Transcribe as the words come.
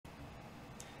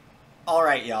All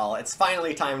right, y'all, it's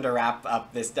finally time to wrap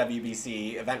up this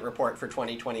WBC event report for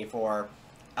 2024.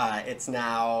 It's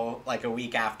now like a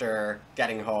week after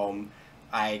getting home.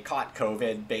 I caught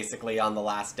COVID basically on the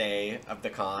last day of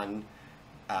the con,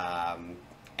 um,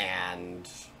 and,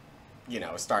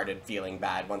 started feeling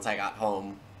bad once I got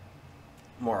home,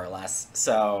 more or less.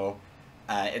 So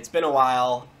it's been a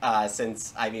while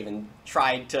since I've even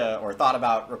tried to or thought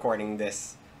about recording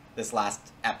this last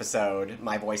episode.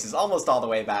 My voice is almost all the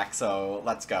way back, so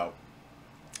let's go.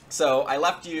 So I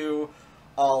left you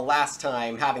all last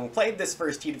time having played this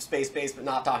first heat of Space Base, but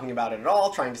not talking about it at all,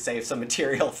 trying to save some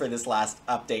material for this last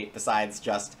update besides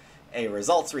just a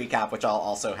results recap, which I'll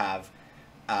also have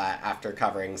after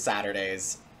covering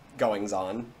Saturday's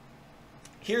goings-on.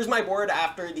 Here's my board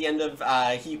after the end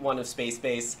of Heat 1 of Space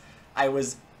Base. We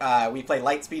played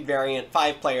Lightspeed variant,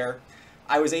 5-player.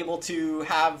 I was able to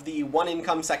have the 1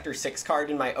 income Sector 6 card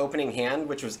in my opening hand,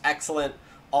 which was excellent.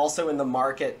 Also in the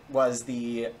market was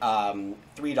the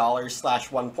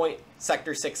 $3/1 point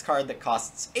Sector 6 card that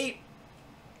costs 8.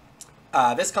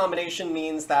 This combination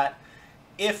means that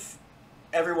if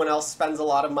everyone else spends a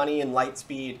lot of money in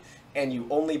Lightspeed and you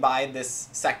only buy this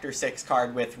Sector 6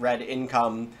 card with red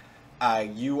income,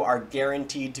 you are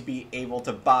guaranteed to be able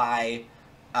to buy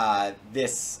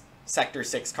this Sector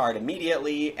 6 card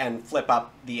immediately and flip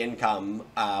up the income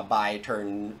by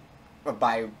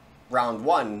round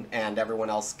 1, and everyone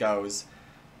else goes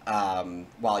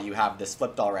while you have this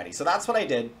flipped already. So that's what I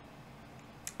did.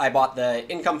 I bought the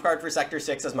income card for Sector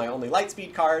 6 as my only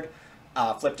Lightspeed card,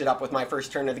 flipped it up with my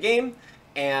first turn of the game,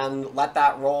 and let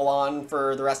that roll on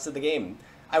for the rest of the game.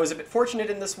 I was a bit fortunate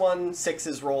in this one.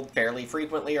 6s rolled fairly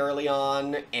frequently early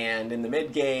on, and in the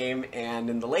mid-game, and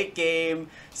in the late game,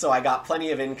 so I got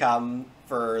plenty of income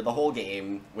for the whole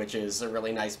game, which is a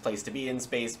really nice place to be in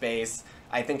Space Base.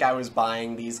 I think I was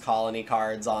buying these colony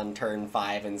cards on turn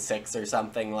 5 and 6 or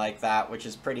something like that, which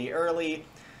is pretty early.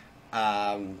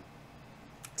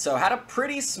 So had a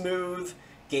pretty smooth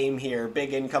game here.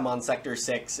 Big income on Sector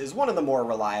 6 is one of the more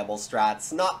reliable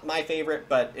strats. Not my favorite,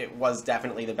 but it was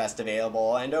definitely the best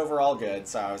available and overall good,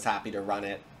 so I was happy to run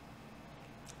it.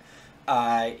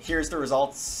 Here's the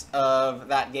results of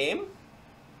that game.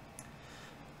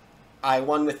 I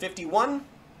won with 51.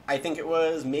 I think it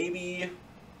was maybe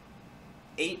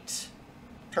 8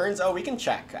 turns. Oh, we can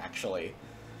check, actually.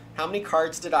 How many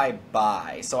cards did I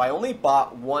buy? So I only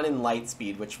bought 1 in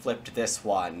Lightspeed, which flipped this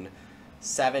one.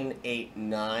 7, 8,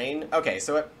 9. Okay,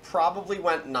 so it probably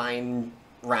went 9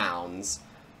 rounds.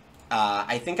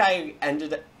 I think I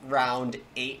ended round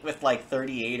 8 with like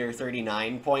 38 or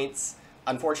 39 points.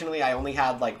 Unfortunately, I only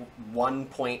had like 1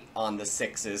 point on the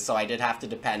 6s, so I did have to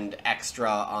depend extra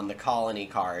on the colony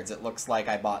cards. It looks like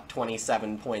I bought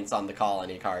 27 points on the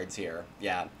colony cards here.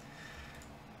 Yeah.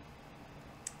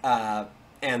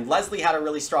 And Leslie had a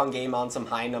really strong game on some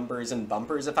high numbers and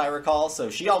bumpers, if I recall, so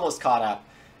she almost caught up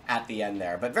at the end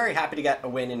there. But very happy to get a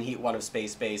win in Heat 1 of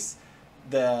Space Base.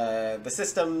 The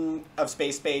system of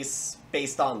Space Base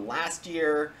based on last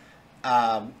year,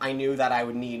 I knew that I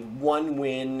would need 1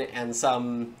 win and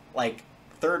some, like,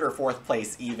 3rd or 4th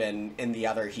place even in the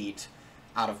other heat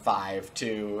out of 5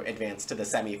 to advance to the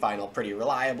semifinal pretty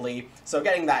reliably. So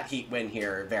getting that heat win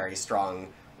here, very strong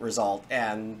result,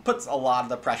 and puts a lot of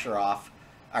the pressure off,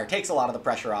 or takes a lot of the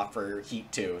pressure off for Heat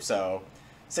 2. So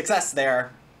success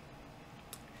there.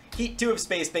 Heat 2 of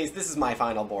Space Base, this is my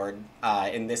final board.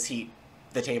 In this heat,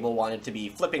 the table wanted to be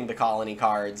flipping the colony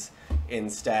cards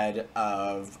instead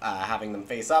of having them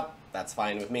face up. That's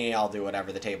fine with me. I'll do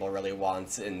whatever the table really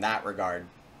wants in that regard.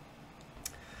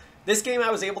 This game I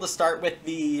was able to start with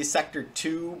the Sector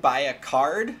 2 buy a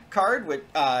card which,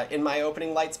 in my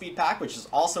opening Lightspeed pack, which is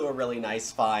also a really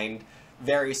nice find.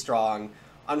 Very strong.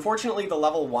 Unfortunately, the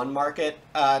level 1 market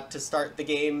to start the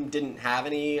game didn't have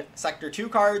any Sector 2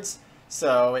 cards,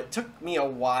 so it took me a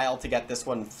while to get this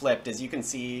one flipped. As you can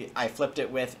see, I flipped it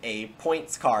with a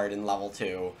points card in level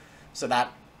 2, so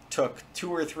that took 2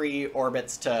 or 3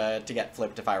 orbits to get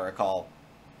flipped, if I recall.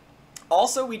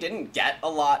 Also, we didn't get a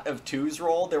lot of 2s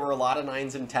rolled. There were a lot of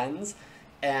 9s and 10s,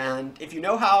 and if you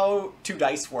know how 2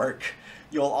 dice work,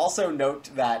 you'll also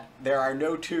note that there are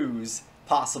no 2s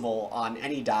possible on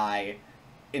any die,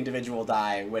 individual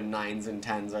die, when 9s and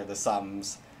 10s are the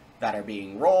sums that are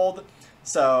being rolled.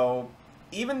 So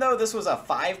even though this was a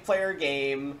 5-player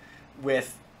game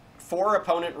with 4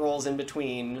 opponent rolls in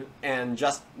between and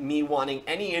just me wanting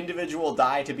any individual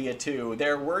die to be a 2,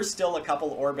 there were still a couple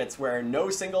orbits where no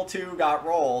single 2 got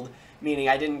rolled, meaning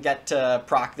I didn't get to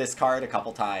proc this card a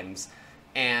couple times.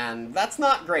 And that's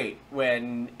not great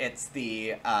when it's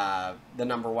the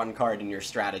number 1 card in your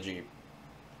strategy.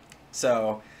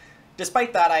 So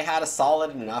despite that, I had a solid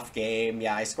enough game.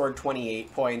 Yeah, I scored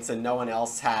 28 points, and no one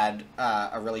else had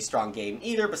a really strong game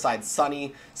either besides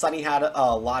Sunny. Sunny had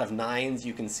a lot of 9s.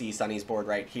 You can see Sunny's board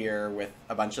right here with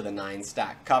a bunch of the 9s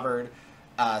stacked covered.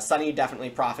 Sunny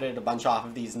definitely profited a bunch off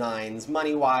of these 9s.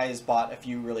 Money-wise, bought a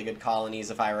few really good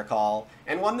colonies, if I recall,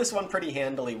 and won this one pretty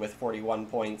handily with 41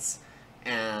 points,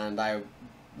 and I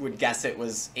would guess it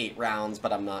was 8 rounds,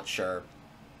 but I'm not sure.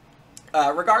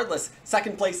 Regardless,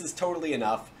 second place is totally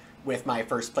enough with my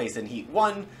first place in Heat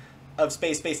 1 of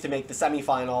Space Base to make the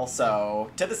semifinal, so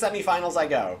to the semifinals I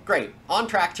go. Great, on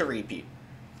track to repeat.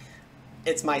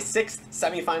 It's my 6th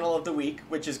semifinal of the week,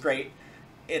 which is great.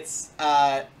 It's,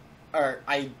 I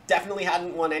definitely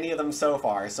hadn't won any of them so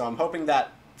far, so I'm hoping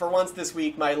that for once this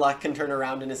week my luck can turn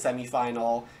around in a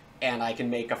semifinal and I can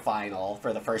make a final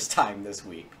for the first time this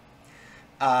week.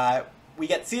 We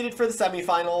get seeded for the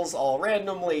semifinals all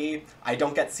randomly. I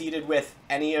don't get seeded with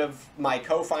any of my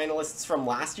co-finalists from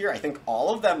last year. I think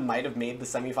all of them might have made the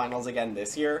semifinals again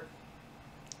this year,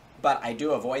 but I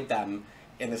do avoid them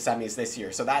in the semis this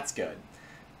year, so that's good.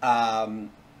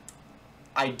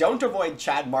 I don't avoid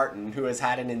Chad Martin, who has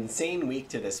had an insane week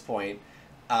to this point.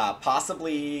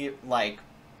 Possibly, like,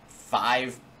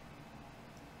 5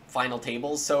 final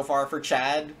tables so far for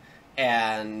Chad,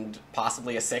 and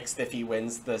possibly a 6th if he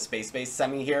wins the Space Base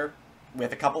semi here,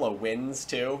 with a couple of wins,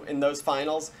 too, in those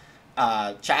finals.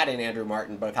 Chad and Andrew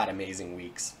Martin both had amazing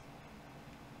weeks.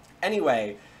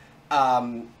 Anyway,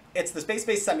 it's the Space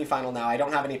Base semifinal now. I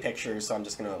don't have any pictures, so I'm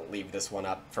just going to leave this one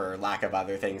up for lack of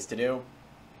other things to do.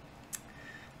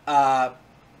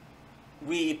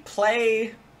 We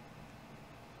play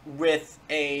with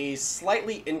a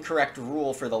slightly incorrect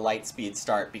rule for the light speed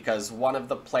start because one of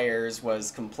the players was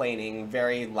complaining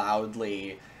very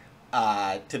loudly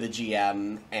to the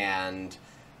GM, and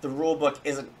the rule book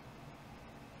isn't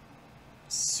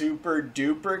super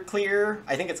duper clear.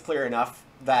 I think it's clear enough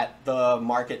that the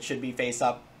market should be face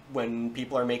up when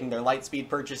people are making their light speed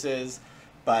purchases,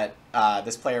 but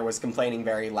this player was complaining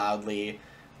very loudly.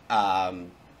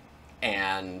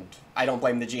 And I don't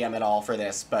blame the GM at all for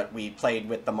this, but we played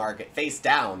with the market face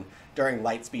down during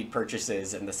lightspeed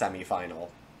purchases in the semifinal.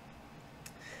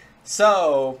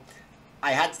 So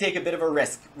I had to take a bit of a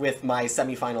risk with my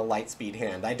semifinal lightspeed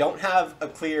hand. I don't have a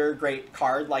clear great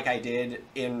card like I did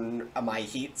in my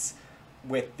heats,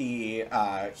 with the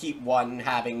Heat 1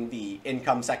 having the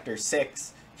Income Sector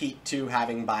 6, Heat 2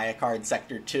 having Buy a Card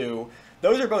Sector 2.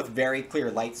 Those are both very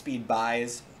clear lightspeed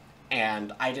buys,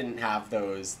 and I didn't have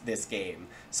those this game.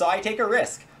 So I take a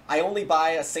risk. I only buy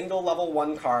a single level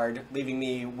 1 card, leaving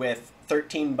me with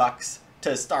 13 bucks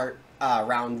to start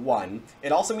round 1.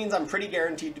 It also means I'm pretty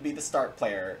guaranteed to be the start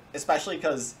player, especially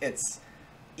because it's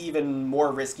even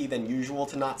more risky than usual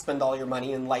to not spend all your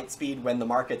money in lightspeed when the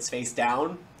market's face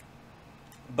down.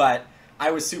 But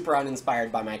I was super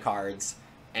uninspired by my cards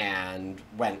and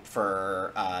went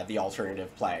for the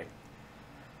alternative play.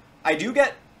 I do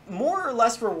get more or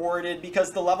less rewarded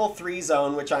because the level 3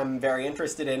 zone, which I'm very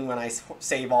interested in when I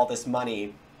save all this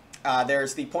money,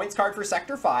 there's the points card for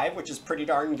Sector 5, which is pretty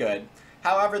darn good.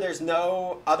 However, there's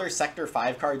no other Sector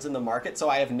 5 cards in the market, so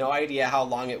I have no idea how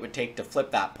long it would take to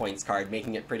flip that points card,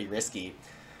 making it pretty risky.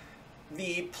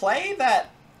 The play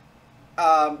that...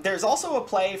 there's also a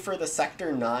play for the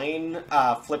Sector 9,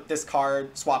 flip this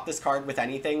card, swap this card with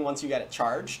anything once you get it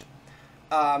charged.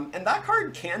 And that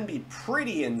card can be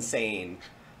pretty insane.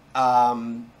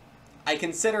 I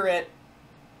consider it.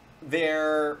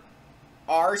 There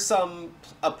are some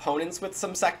opponents with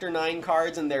some Sector 9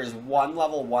 cards, and there's one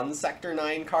level 1 Sector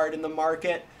 9 card in the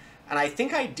market, and I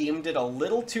think I deemed it a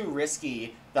little too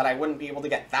risky that I wouldn't be able to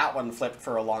get that one flipped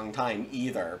for a long time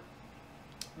either.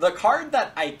 The card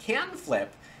that I can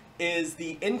flip is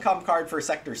the income card for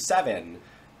Sector 7,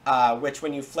 which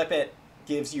when you flip it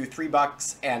gives you 3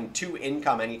 bucks and 2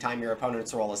 income anytime your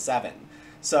opponents roll a 7.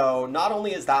 So not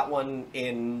only is that one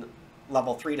in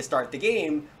level 3 to start the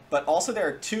game, but also there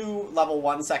are 2 level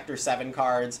 1 Sector 7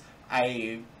 cards.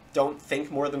 I don't think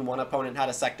more than one opponent had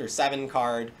a Sector 7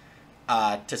 card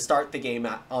to start the game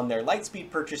on their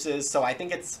lightspeed purchases, so I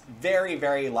think it's very,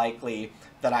 very likely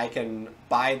that I can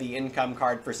buy the income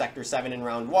card for Sector 7 in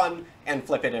round 1 and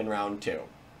flip it in round 2.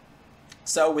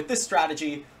 So with this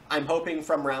strategy, I'm hoping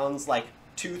from rounds like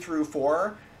 2 through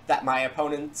 4 that my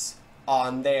opponents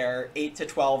on their 8 to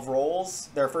 12 rolls,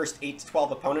 their first 8 to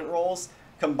 12 opponent rolls,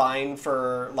 combine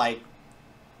for like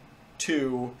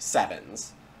 2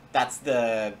 7s. That's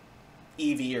the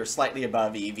EV or slightly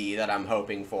above EV that I'm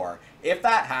hoping for. If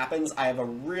that happens, I have a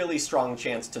really strong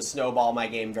chance to snowball my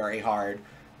game very hard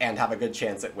and have a good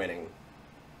chance at winning.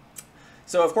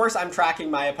 So of course I'm tracking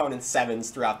my opponent's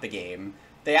 7s throughout the game,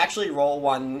 They actually roll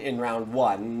one in round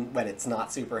 1 when it's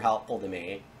not super helpful to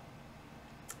me.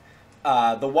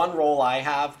 The one roll I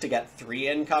have to get 3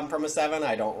 income from a 7,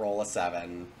 I don't roll a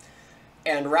 7.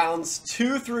 And rounds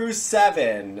 2 through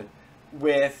 7,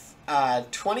 with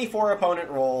 24 opponent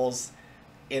rolls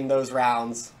in those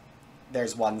rounds,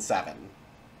 there's 1 7.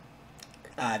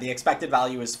 The expected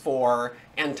value is 4,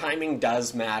 and timing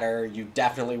does matter. You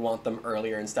definitely want them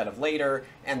earlier instead of later,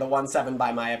 and the 1 7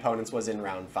 by my opponents was in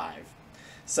round 5.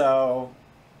 So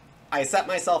I set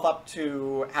myself up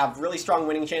to have really strong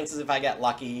winning chances if I get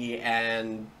lucky,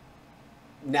 and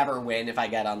never win if I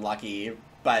get unlucky.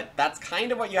 But that's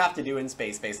kind of what you have to do in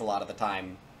Space Base a lot of the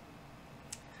time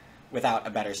without a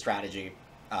better strategy.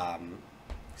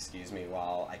 Excuse me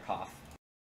while I cough.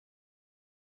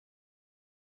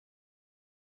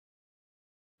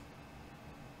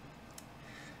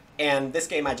 And this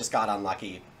game I just got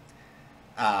unlucky.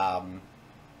 And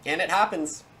it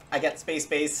happens. I get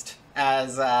space-based,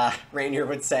 as Rainier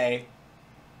would say.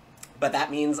 But that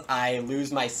means I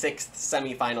lose my 6th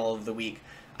semifinal of the week.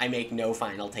 I make no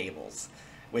final tables,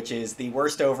 which is the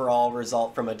worst overall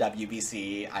result from a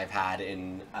WBC I've had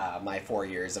in my 4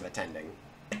 years of attending.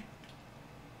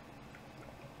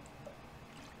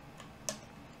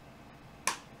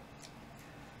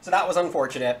 So that was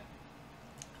unfortunate.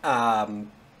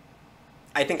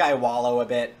 I think I wallow a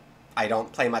bit. I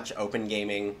don't play much open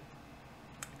gaming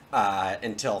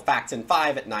until Facts in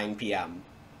 5 at 9 p.m.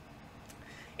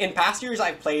 In past years,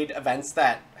 I've played events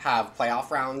that have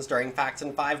playoff rounds during Facts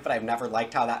in 5, but I've never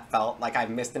liked how that felt. Like, I've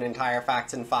missed an entire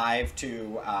Facts in 5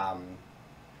 to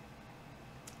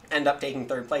end up taking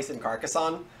 3rd place in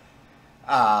Carcassonne.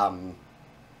 And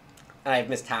I've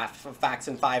missed half of Facts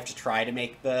in 5 to try to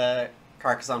make the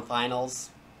Carcassonne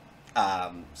finals.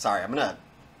 Sorry, I'm gonna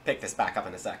pick this back up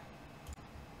in a sec.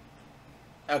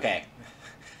 Okay.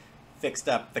 Fixed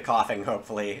up the coughing,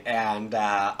 hopefully, and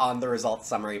on the results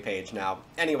summary page now.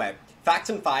 Anyway, Facts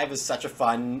in 5 is such a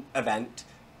fun event.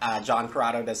 John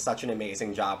Corrado does such an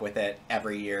amazing job with it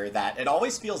every year that it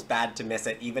always feels bad to miss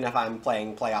it, even if I'm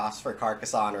playing playoffs for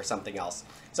Carcassonne or something else.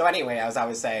 So anyway, as I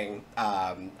was saying,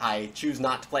 I choose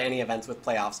not to play any events with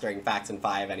playoffs during Facts in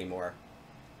 5 anymore.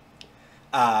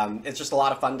 It's just a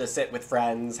lot of fun to sit with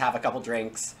friends, have a couple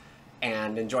drinks,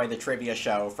 and enjoy the trivia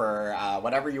show for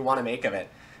whatever you want to make of it.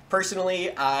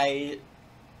 Personally, I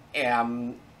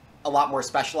am a lot more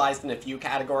specialized in a few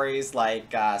categories,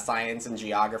 like science and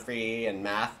geography and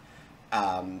math,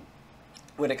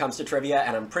 when it comes to trivia,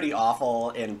 and I'm pretty awful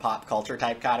in pop culture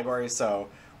type categories, so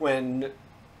when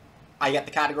I get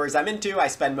the categories I'm into, I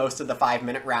spend most of the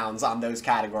 5-minute rounds on those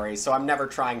categories, so I'm never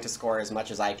trying to score as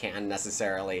much as I can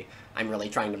necessarily. I'm really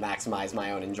trying to maximize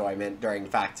my own enjoyment during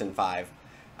Facts in 5.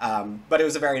 But it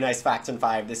was a very nice Facts in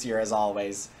 5 this year, as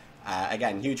always.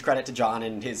 Again, huge credit to John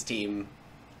and his team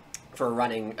for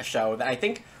running a show that I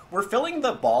think we're filling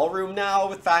the ballroom now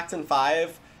with Facts in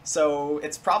 5, so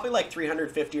it's probably like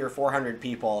 350 or 400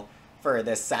 people for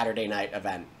this Saturday night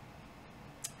event.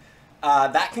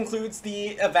 That concludes the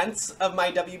events of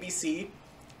my WBC.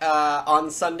 On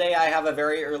Sunday, I have a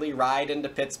very early ride into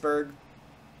Pittsburgh.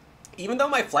 Even though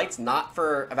my flight's not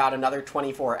for about another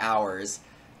 24 hours,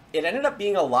 it ended up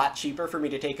being a lot cheaper for me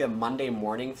to take a Monday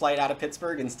morning flight out of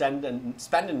Pittsburgh instead and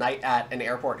spend a night at an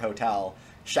airport hotel.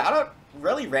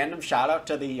 Really random shout out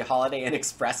to the Holiday Inn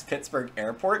Express Pittsburgh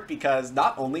Airport, because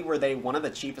not only were they one of the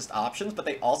cheapest options, but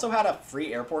they also had a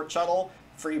free airport shuttle,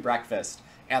 free breakfast.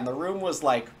 And the room was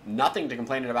like nothing to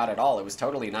complain about at all. It was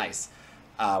totally nice.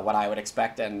 What I would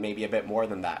expect, and maybe a bit more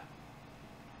than that.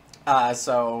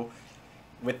 So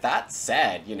with that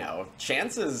said, you know,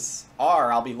 chances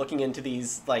are I'll be looking into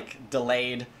these, like,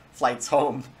 delayed flights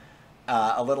home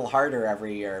a little harder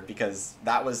every year, because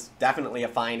that was definitely a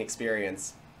fine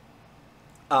experience.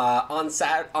 On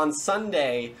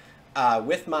Sunday,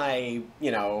 with my,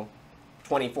 you know,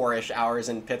 24-ish hours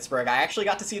in Pittsburgh, I actually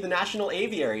got to see the National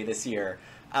Aviary this year.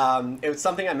 It was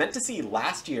something I meant to see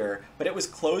last year, but it was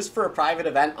closed for a private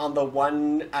event on the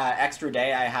one extra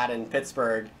day I had in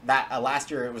Pittsburgh. That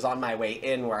last year it was on my way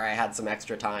in where I had some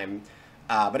extra time,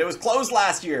 but it was closed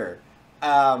last year,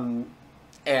 and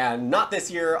not this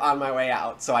year on my way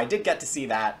out. So I did get to see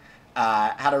that.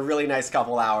 Had a really nice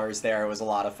couple hours there. It was a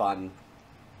lot of fun.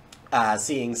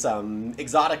 Seeing some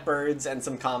exotic birds and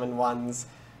some common ones.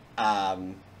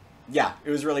 Yeah, it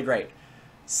was really great.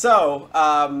 So,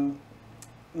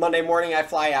 Monday morning I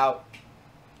fly out,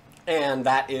 and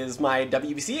that is my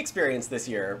WBC experience this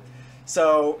year.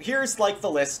 So here's like the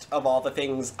list of all the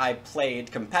things I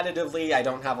played competitively. I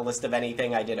don't have a list of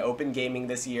anything I did open gaming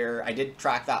this year. I did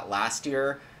track that last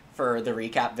year for the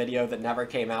recap video that never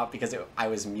came out because I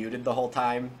was muted the whole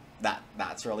time.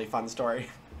 that's a really fun story.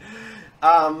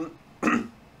 Um,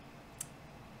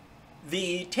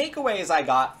 the takeaways I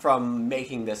got from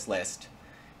making this list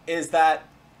is that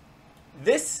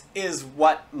this is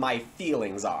what my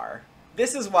feelings are.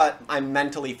 This is what I'm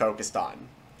mentally focused on.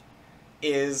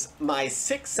 Is my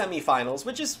 6 semifinals,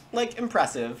 which is, like,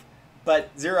 impressive, but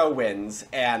 0 wins,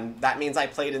 and that means I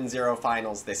played in 0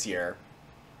 finals this year.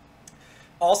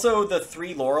 Also, the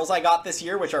 3 laurels I got this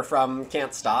year, which are from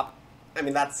Can't Stop. I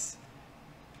mean, that's...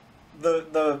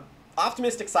 The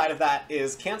optimistic side of that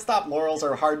is Can't Stop laurels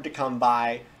are hard to come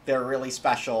by. They're really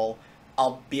special.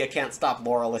 I'll be a Can't Stop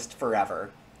laurelist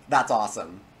forever. That's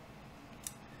awesome.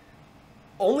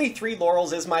 Only 3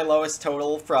 laurels is my lowest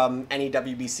total from any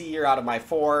WBC year out of my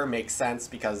 4. Makes sense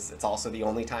because it's also the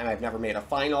only time I've never made a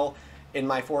final in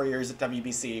my 4 years at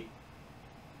WBC.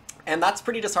 And that's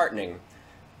pretty disheartening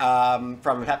from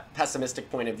a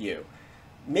pessimistic point of view.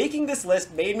 Making this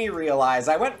list made me realize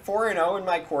I went 4-0 in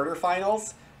my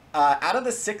quarterfinals. Out of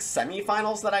the 6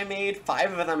 semifinals that I made,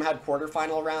 5 of them had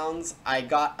quarterfinal rounds. I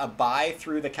got a bye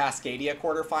through the Cascadia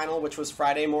quarterfinal, which was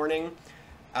Friday morning.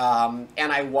 And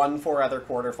I won 4 other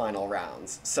quarterfinal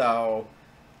rounds. So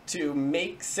to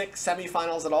make 6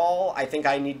 semifinals at all, I think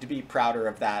I need to be prouder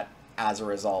of that as a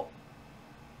result.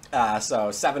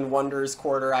 So 7 Wonders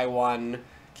quarter I won,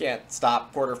 Can't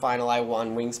Stop quarterfinal I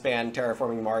won, Wingspan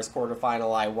Terraforming Mars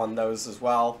quarterfinal I won those as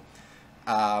well.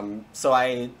 So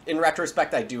in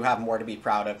retrospect, I do have more to be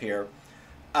proud of here.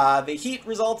 The heat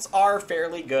results are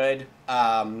fairly good.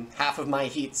 Half of my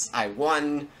heats I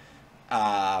won.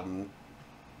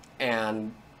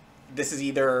 And this is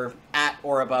either at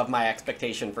or above my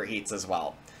expectation for heats as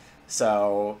well.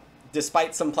 So,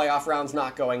 despite some playoff rounds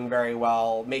not going very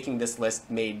well, making this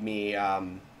list made me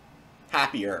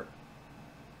happier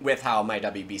with how my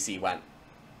WBC went.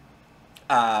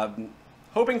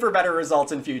 Hoping for better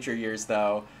results in future years,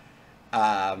 though.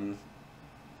 The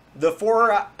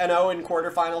 4-0 in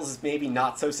quarterfinals is maybe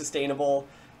not so sustainable,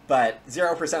 but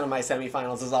 0% of my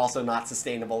semifinals is also not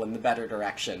sustainable in the better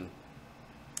direction.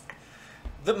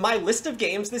 My list of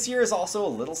games this year is also a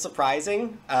little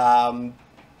surprising.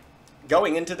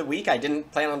 Going into the week, I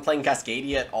didn't plan on playing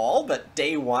Cascadia at all, but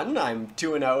day 1, I'm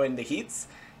 2-0 in the heats,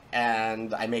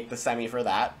 and I make the semi for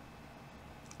that.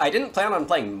 I didn't plan on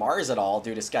playing Mars at all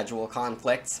due to schedule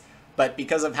conflicts, but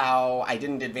because of how I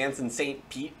didn't advance in St.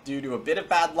 Pete due to a bit of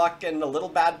bad luck and a little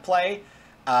bad play,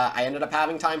 I ended up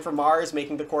having time for Mars,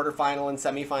 making the quarterfinal and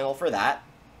semifinal for that.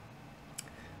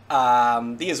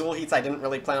 The Azul Heats I didn't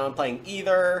really plan on playing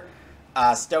either.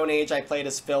 Stone Age I played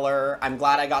as filler. I'm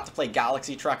glad I got to play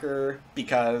Galaxy Trucker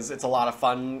because it's a lot of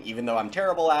fun, even though I'm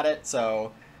terrible at it,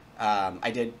 so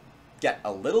I did get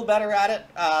a little better at it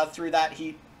through that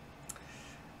heat.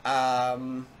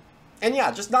 And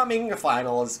yeah, just not making a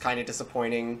final is kind of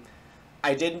disappointing.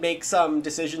 I did make some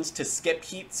decisions to skip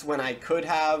heats when I could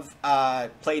have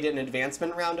played an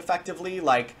advancement round effectively,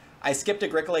 like I skipped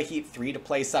Agricola Heat 3 to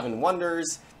play 7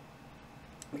 Wonders,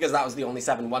 because that was the only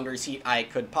 7 Wonders heat I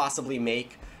could possibly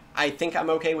make. I think I'm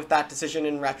okay with that decision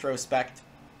in retrospect.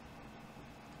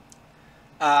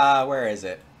 Where is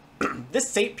it? This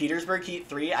St. Petersburg Heat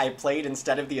 3 I played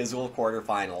instead of the Azul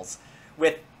quarterfinals.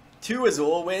 With 2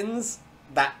 Azul wins,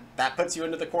 that puts you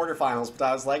into the quarterfinals, but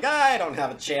I was like, I don't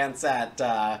have a chance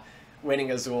at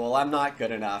winning Azul. I'm not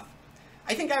good enough.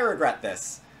 I think I regret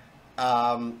this.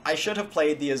 I should have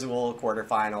played the Azul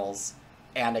quarterfinals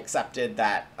and accepted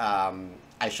that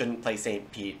I shouldn't play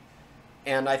St. Pete.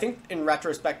 And I think in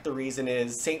retrospect the reason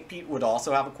is St. Pete would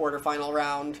also have a quarterfinal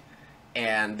round,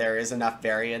 and there is enough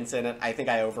variance in it. I think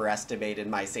I overestimated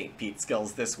my St. Pete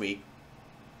skills this week.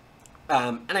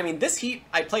 And I mean, this heat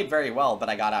I played very well, but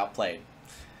I got outplayed.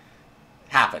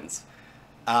 Happens.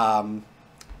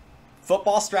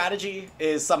 Football strategy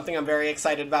is something I'm very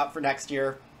excited about for next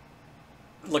year.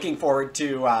 Looking forward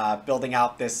to building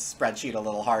out this spreadsheet a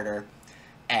little harder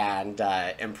and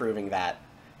improving that.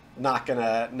 Not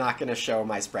gonna show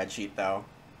my spreadsheet though.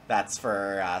 That's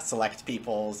for select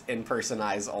people's in-person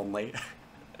eyes only.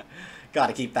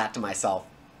 Gotta keep that to myself.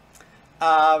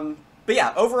 But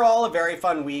yeah, overall a very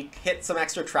fun week. Hit some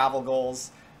extra travel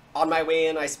goals. On my way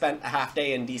in, I spent a half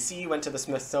day in DC, went to the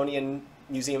Smithsonian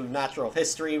Museum of Natural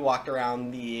History, walked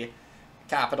around the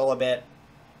Capitol a bit,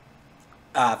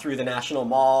 through the National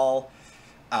Mall,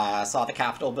 saw the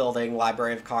Capitol Building,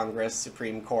 Library of Congress,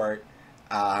 Supreme Court,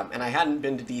 and I hadn't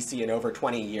been to DC in over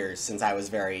 20 years since I was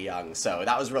very young, so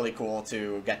that was really cool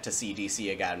to get to see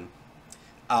DC again.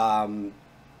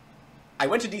 I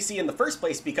went to DC in the first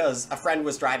place because a friend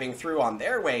was driving through on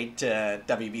their way to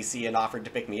WBC and offered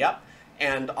to pick me up,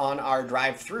 And on our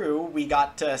drive through, we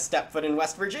got to step foot in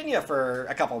West Virginia for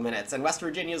a couple minutes. And West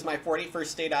Virginia is my 41st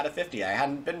state out of 50. I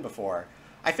hadn't been before.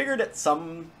 I figured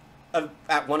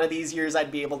at one of these years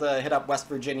I'd be able to hit up West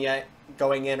Virginia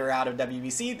going in or out of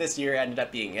WBC. This year ended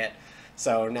up being it.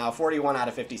 So now 41 out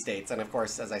of 50 states. And of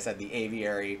course, as I said, the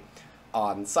aviary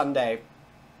on Sunday.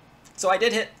 So I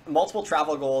did hit multiple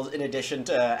travel goals in addition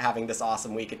to having this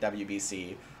awesome week at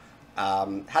WBC.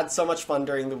 Had so much fun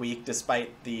during the week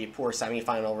despite the poor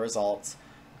semifinal results.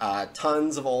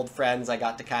 Tons of old friends I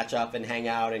got to catch up and hang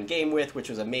out and game with, which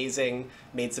was amazing.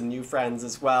 Made some new friends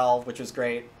as well, which was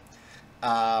great.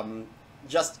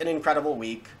 Just an incredible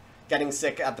week. Getting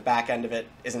sick at the back end of it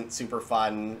isn't super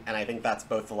fun, and I think that's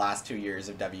both the last 2 years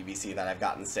of WBC that I've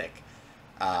gotten sick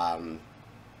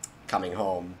coming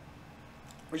home,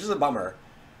 which is a bummer.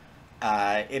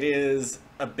 It is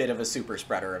a bit of a super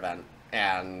spreader event,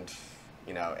 and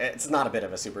you know, it's not a bit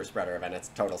of a super spreader event, it's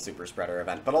a total super spreader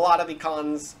event, but a lot of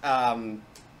econs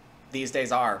these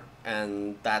days are,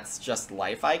 and that's just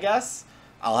life, I guess.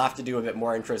 I'll have to do a bit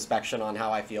more introspection on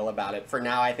how I feel about it. For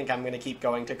now, I think I'm going to keep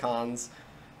going to cons,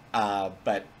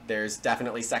 but there's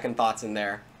definitely second thoughts in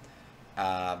there.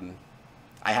 I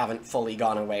haven't fully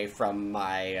gone away from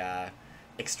my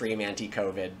extreme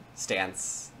anti-COVID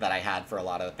stance that I had for a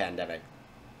lot of the pandemic.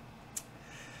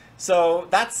 So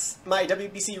that's my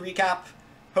WBC recap.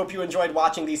 Hope you enjoyed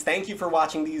watching these. Thank you for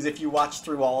watching these if you watched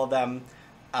through all of them.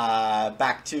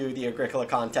 Back to the Agricola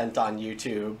content on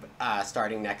YouTube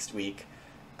starting next week.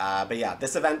 But yeah,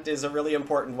 this event is a really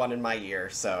important one in my year,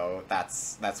 so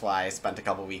that's why I spent a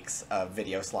couple weeks of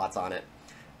video slots on it.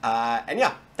 And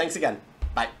yeah, thanks again.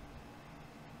 Bye.